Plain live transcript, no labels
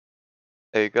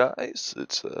Hey guys,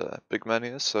 it's Big Man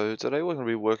here. So today we're going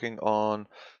to be working on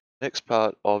next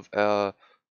part of our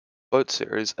boat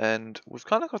series, and we've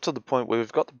kind of got to the point where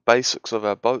we've got the basics of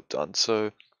our boat done.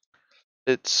 So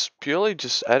it's purely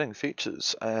just adding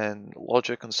features and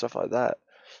logic and stuff like that.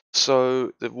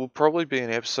 So there will probably be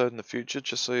an episode in the future,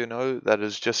 just so you know, that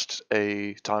is just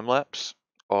a time lapse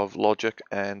of logic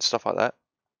and stuff like that.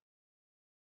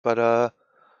 But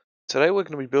today we're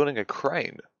going to be building a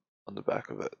crane on the back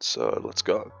of it. So let's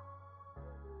go.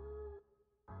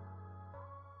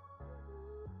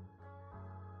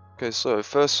 Okay, so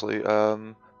firstly,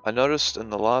 I noticed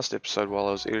in the last episode while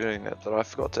I was editing it that I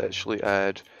forgot to actually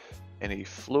add any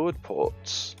fluid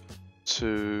ports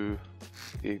to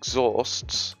the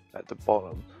exhausts at the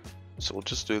bottom. So we'll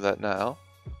just do that now.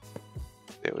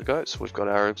 There we go, so we've got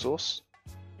our exhaust.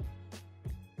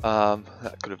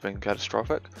 That could have been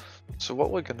catastrophic. So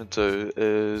what we're going to do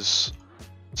is,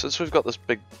 since we've got this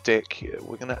big deck here,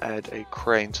 we're going to add a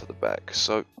crane to the back.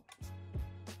 So,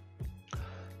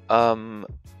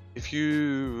 if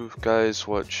you guys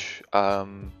watch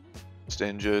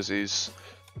Stan Jersey's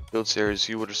build series,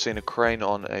 you would have seen a crane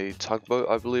on a tugboat,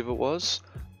 I believe it was,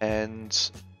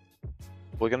 and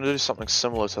we're going to do something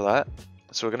similar to that.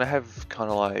 So we're going to have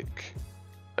kind of like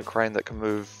a crane that can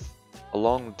move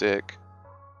along the deck,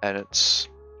 and it's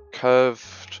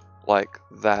curved like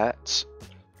that,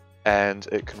 and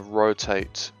it can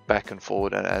rotate back and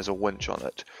forward, and it has a winch on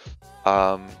it.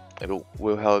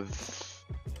 We'll have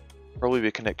probably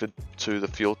be connected to the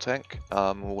fuel tank.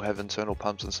 We'll have internal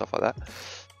pumps and stuff like that.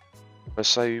 I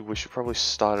say we should probably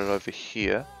start it over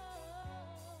here.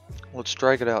 Let's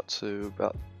drag it out to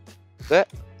about that.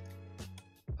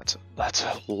 That's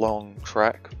a long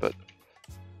track, but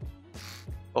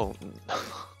oh.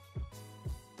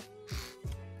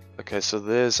 Okay, so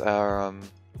there's our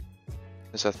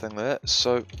thing there.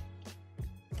 So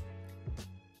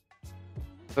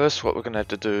first, what we're gonna have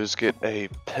to do is get a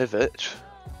pivot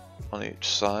on each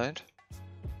side.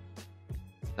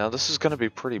 Now this is going to be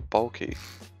pretty bulky,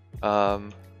 so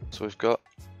we've got,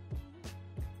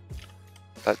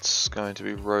 that's going to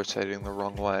be rotating the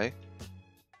wrong way.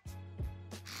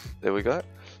 There we go.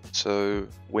 So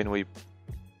when we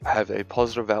have a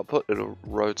positive output, it'll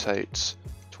rotate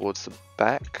towards the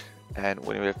back, and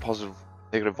when we have positive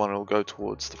negative one, it'll go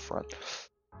towards the front,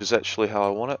 which is actually how I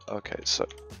want it. Okay, so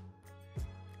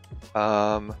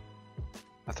I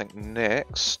think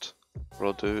next what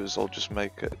I'll do is I'll just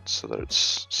make it so that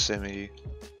it's semi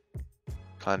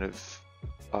kind of,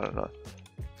 I don't know,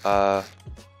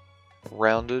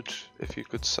 rounded, if you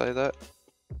could say that.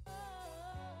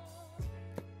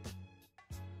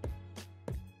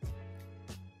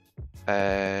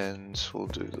 And we'll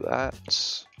do that.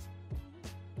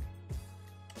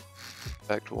 In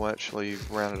fact, we'll actually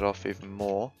round it off even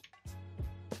more.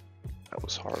 That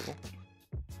was horrible.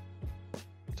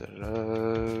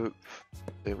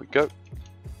 There we go.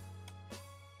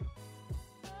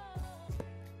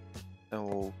 And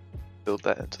we'll build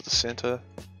that into the center.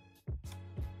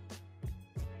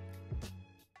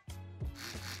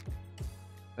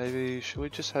 Maybe, should we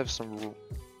just have some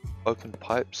open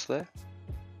pipes there?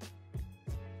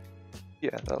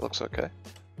 Yeah, that looks okay.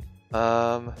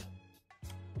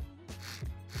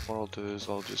 What I'll do is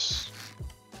I'll just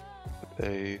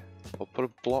I'll put a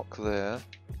block there.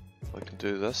 We can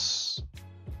do this.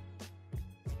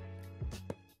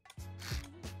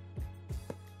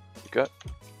 Go.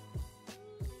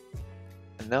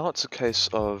 And now it's a case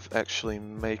of actually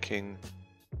making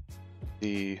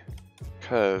the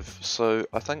curve. So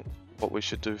I think what we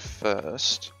should do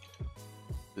first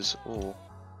is, oh,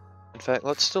 in fact,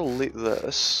 let's delete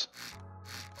this.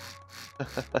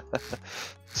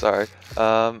 Sorry.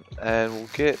 And we'll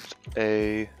get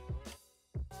a,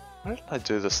 why didn't I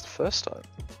do this the first time?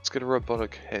 Let's get a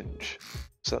robotic hinge.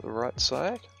 Is that the right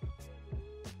side?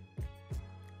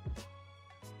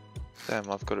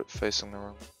 Damn, I've got it facing the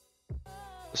wrong.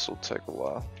 This will take a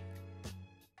while.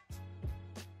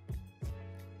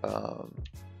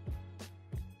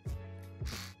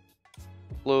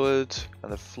 Fluid,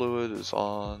 and the fluid is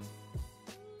on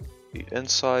the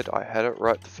inside. I had it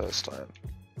right the first time.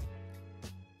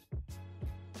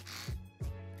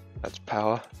 That's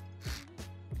power.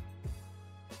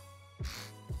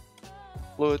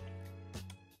 Fluid.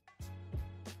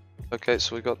 Okay,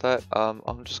 so we got that.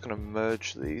 I'm just gonna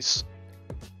merge these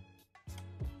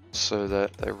so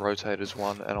that they rotate as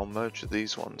one, and I'll merge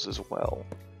these ones as well,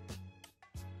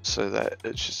 so that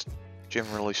it's just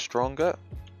generally stronger.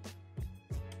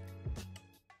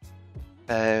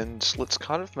 And let's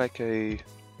kind of make a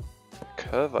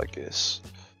curve, I guess.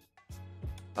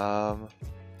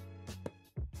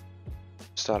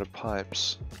 Started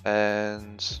pipes.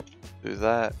 and do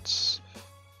that.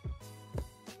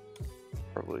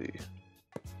 Probably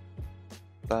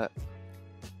that.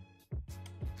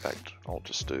 In fact, I'll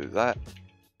just do that.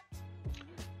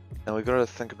 Now we've got to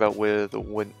think about where the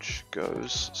winch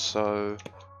goes, so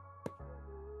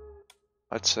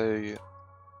I'd say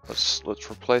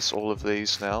let's replace all of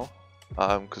these now,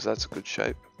 because that's a good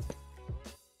shape.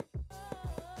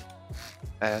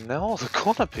 And now all the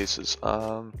corner pieces.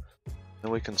 Then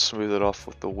we can smooth it off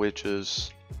with the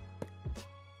wedges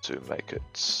to make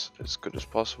it as good as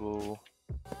possible.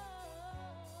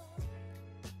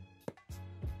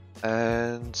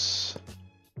 And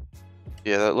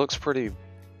yeah, that looks pretty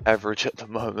average at the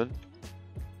moment,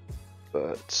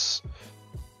 but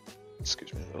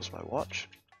excuse me, that was my watch.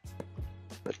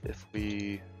 But if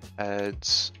we add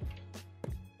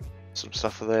some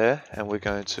stuff there, and we're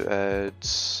going to add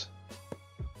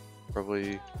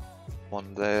probably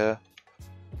one there,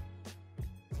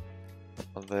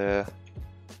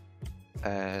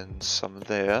 and some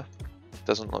there,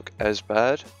 doesn't look as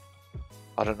bad.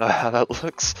 I don't know how that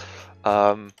looks.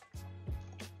 Don't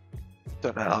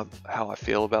know how I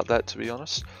feel about that, to be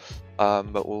honest.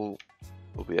 But we'll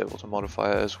be able to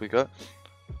modify it as we go.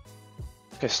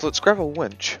 Okay, so let's grab a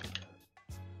winch.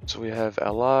 So we have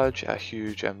our large, our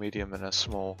huge, our medium, and our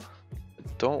small. I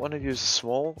don't want to use a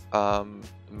small.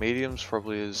 Medium's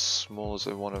probably as small as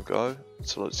I want to go.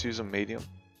 So let's use a medium.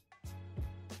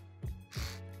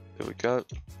 There we go.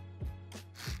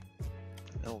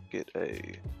 And we'll get a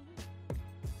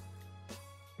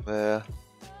there.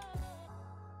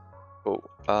 Cool.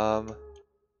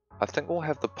 I think we'll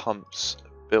have the pumps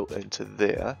built into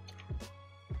there.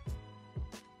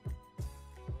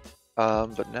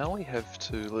 But now we have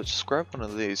to, let's just grab one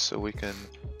of these so we can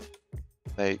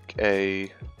make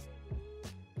a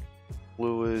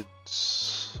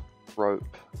fluids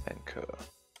rope anchor.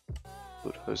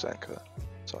 Fluid hose anchor.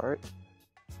 Sorry.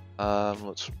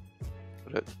 Let's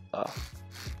put it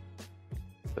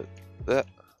put that.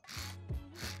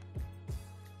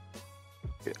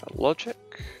 Get our logic.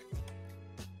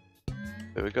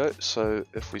 There we go. So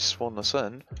if we spawn this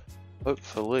in,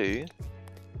 hopefully,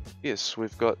 yes, we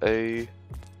have got a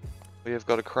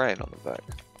crane on the back.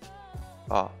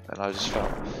 Ah, and I just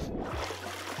fell.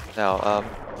 Now,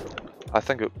 I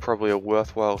think probably a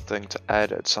worthwhile thing to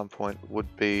add at some point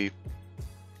would be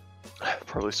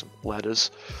probably some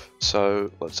ladders.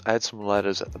 So let's add some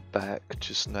ladders at the back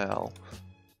just now.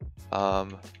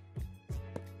 We'll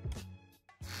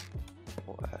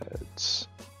add. Let's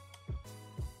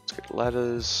get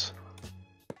ladders.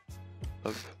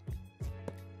 Up.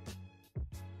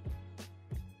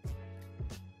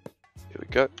 Here we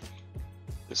go.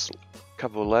 There's a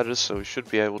couple of ladders, so we should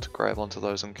be able to grab onto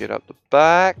those and get up the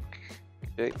back.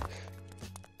 Okay.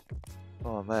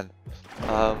 Oh man.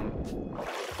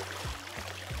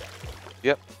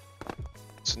 Yep.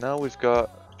 So now we've got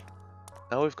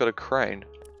a crane.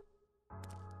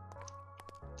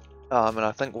 And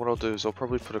I think what I'll do is I'll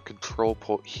probably put a control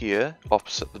port here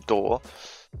opposite the door,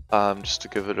 just to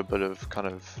give it a bit of kind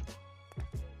of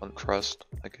contrast,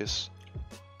 I guess.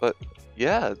 But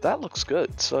yeah, that looks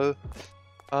good. So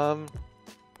I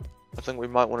think we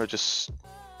might want to just,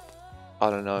 I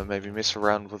don't know, maybe mess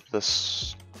around with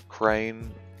this crane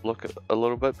look a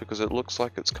little bit, because it looks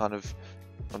like it's kind of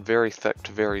gone very thick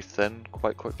to very thin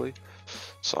quite quickly.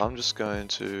 So I'm just going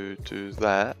to do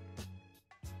that.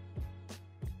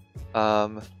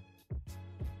 In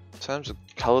terms of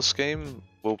color scheme,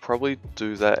 we'll probably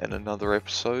do that in another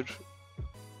episode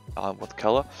with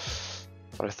color.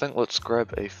 But I think let's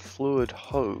grab a fluid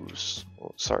hose,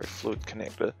 or sorry, fluid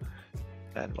connector.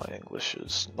 And my English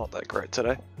is not that great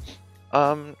today.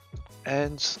 And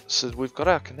so we've got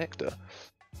our connector.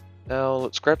 Now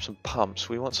let's grab some pumps.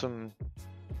 We want some.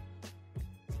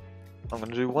 I'm going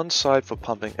to do one side for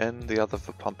pumping in, the other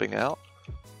for pumping out.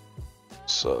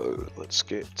 So let's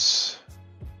get,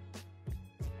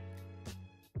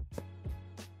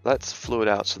 that's fluid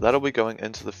out, so that'll be going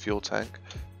into the fuel tank,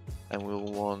 and we'll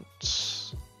want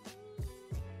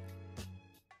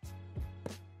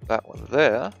that one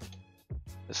there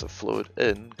is a fluid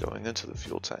in going into the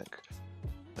fuel tank.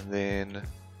 And then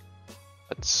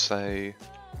I'd say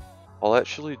I'll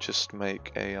actually just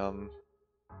make a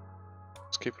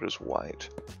let's keep it as white.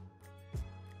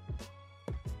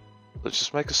 Let's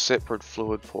just make a separate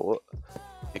fluid port,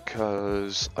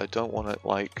 because I don't want it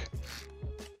like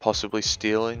possibly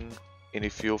stealing any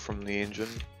fuel from the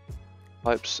engine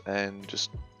pipes and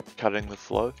just cutting the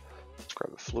flow. Let's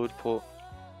grab a fluid port.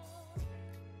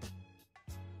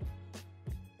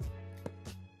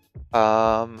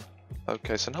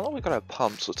 Okay, so now that we've got our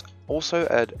pumps, let's also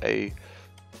add a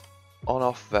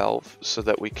on-off valve so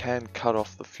that we can cut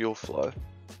off the fuel flow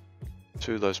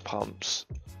to those pumps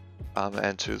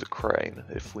and to the crane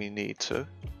if we need to.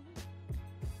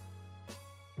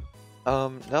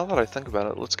 Now that I think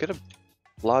about it, let's get a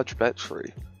large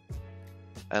battery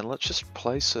and let's just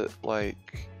place it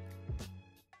like...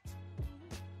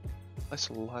 Place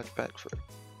a large battery.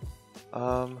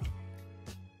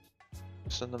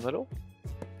 Just in the middle?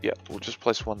 Yeah, we'll just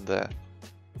place one there.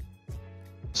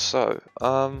 So,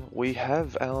 we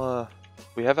have our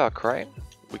crane.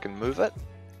 We can move it.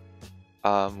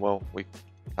 Well, we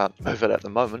can't move it at the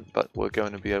moment, but we're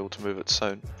going to be able to move it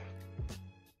soon.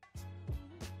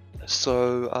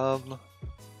 So,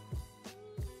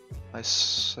 I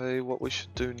say what we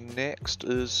should do next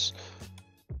is...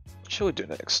 What shall we do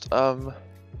next?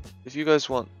 If you guys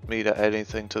want me to add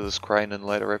anything to this crane in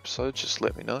later episodes, just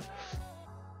let me know.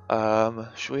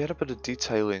 Should we add a bit of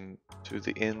detailing to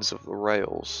the ends of the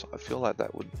rails? I feel like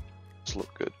that would just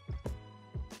look good.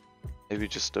 Maybe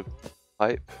just a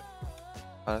pipe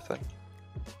kind of thing.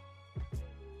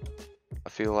 I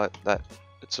feel like that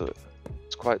it's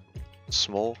quite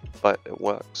small, but it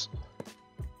works.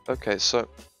 Okay, so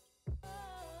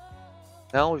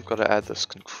now we've got to add this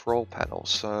control panel,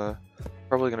 so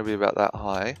probably going to be about that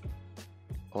high.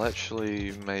 I'll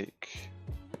actually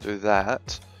do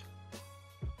that.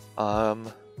 Now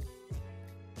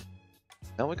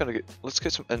let's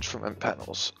get some instrument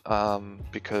panels,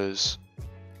 because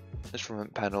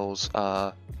instrument panels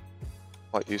are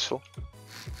quite useful.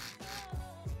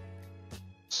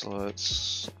 So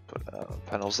let's put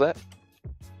panels there.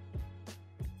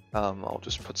 I'll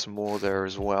just put some more there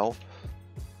as well.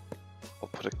 I'll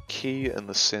put a key in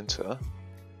the center.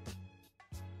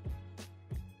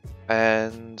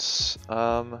 And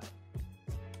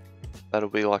that'll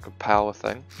be like a power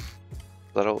thing.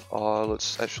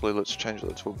 Let's change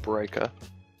that to a breaker.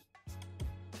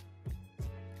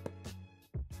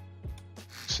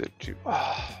 Except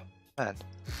man.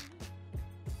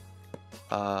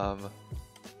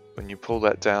 When you pull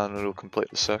that down, it'll complete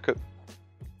the circuit.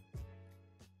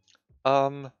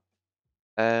 And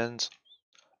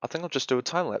I think I'll just do a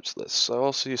time lapse of this, so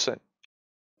I'll see you soon.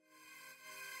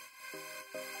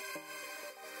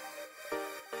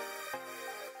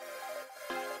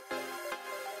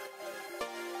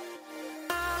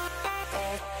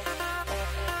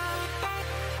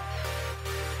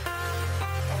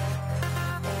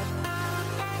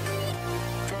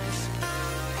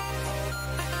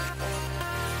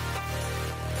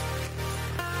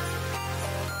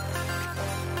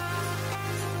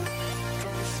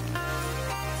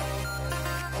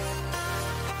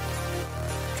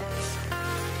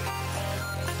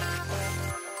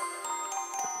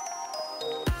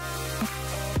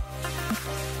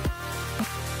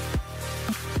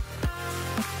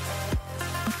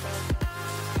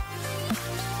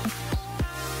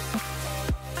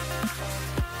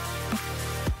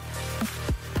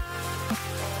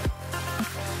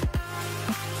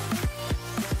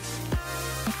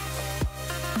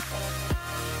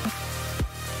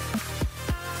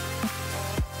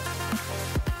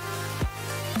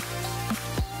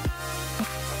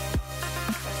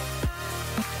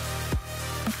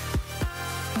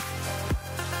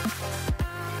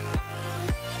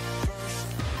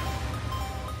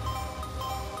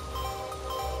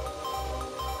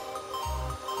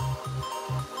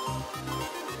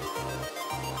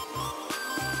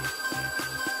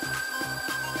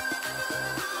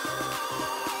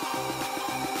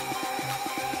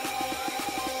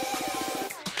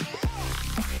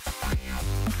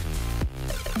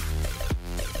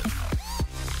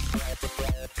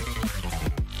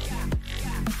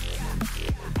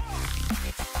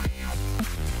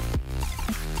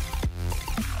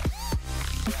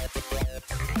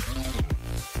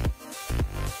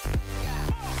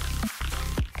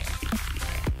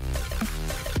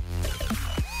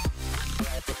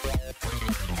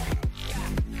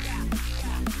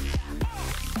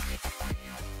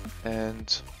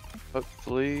 And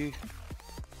hopefully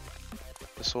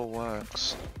this all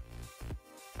works.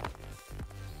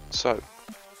 So,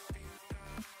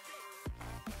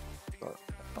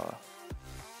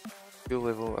 fuel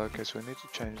level, okay, so we need to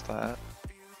change that.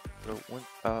 It went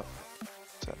up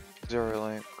to 0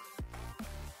 length,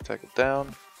 take it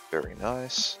down, very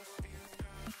nice.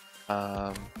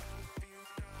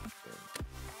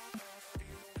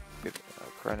 Get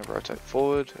crane to rotate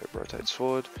forward, it rotates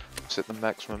forward. Set the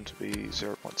maximum to be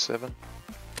 0.7.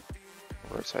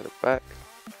 Rotate it back.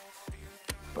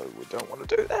 But we don't want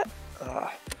to do that.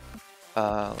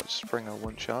 Let's bring our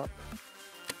winch up.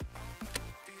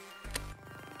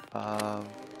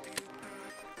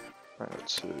 Bring it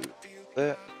to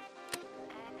there.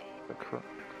 the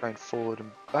crane forward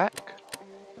and back.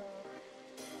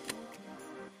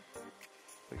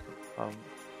 We can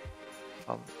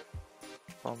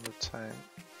on the tank.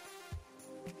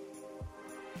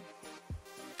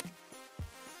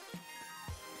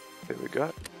 There we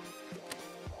go.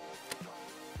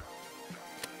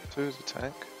 To the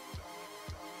tank.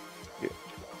 Yeah,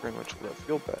 pretty much all that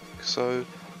fuel back. So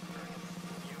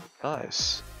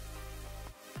nice.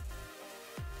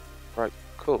 Right,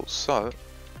 cool. So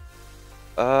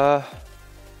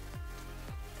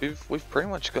we've pretty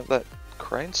much got that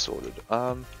crane sorted.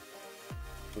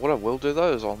 What I will do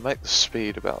though is I'll make the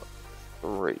speed about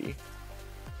 3.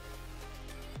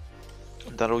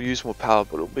 That'll use more power,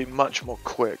 but it'll be much more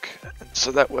quick, and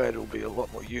so that way it'll be a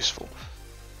lot more useful.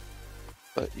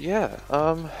 But yeah,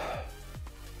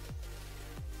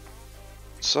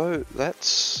 so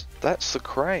that's the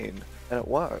crane, and it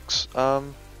works.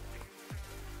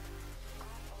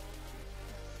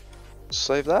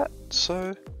 Save that.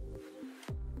 So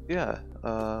yeah,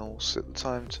 we'll set the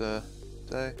time to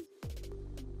day.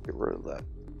 Get rid of that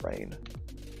rain.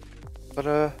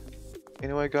 But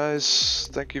anyway guys,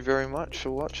 thank you very much for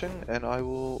watching, and I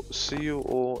will see you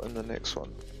all in the next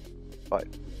one. Bye.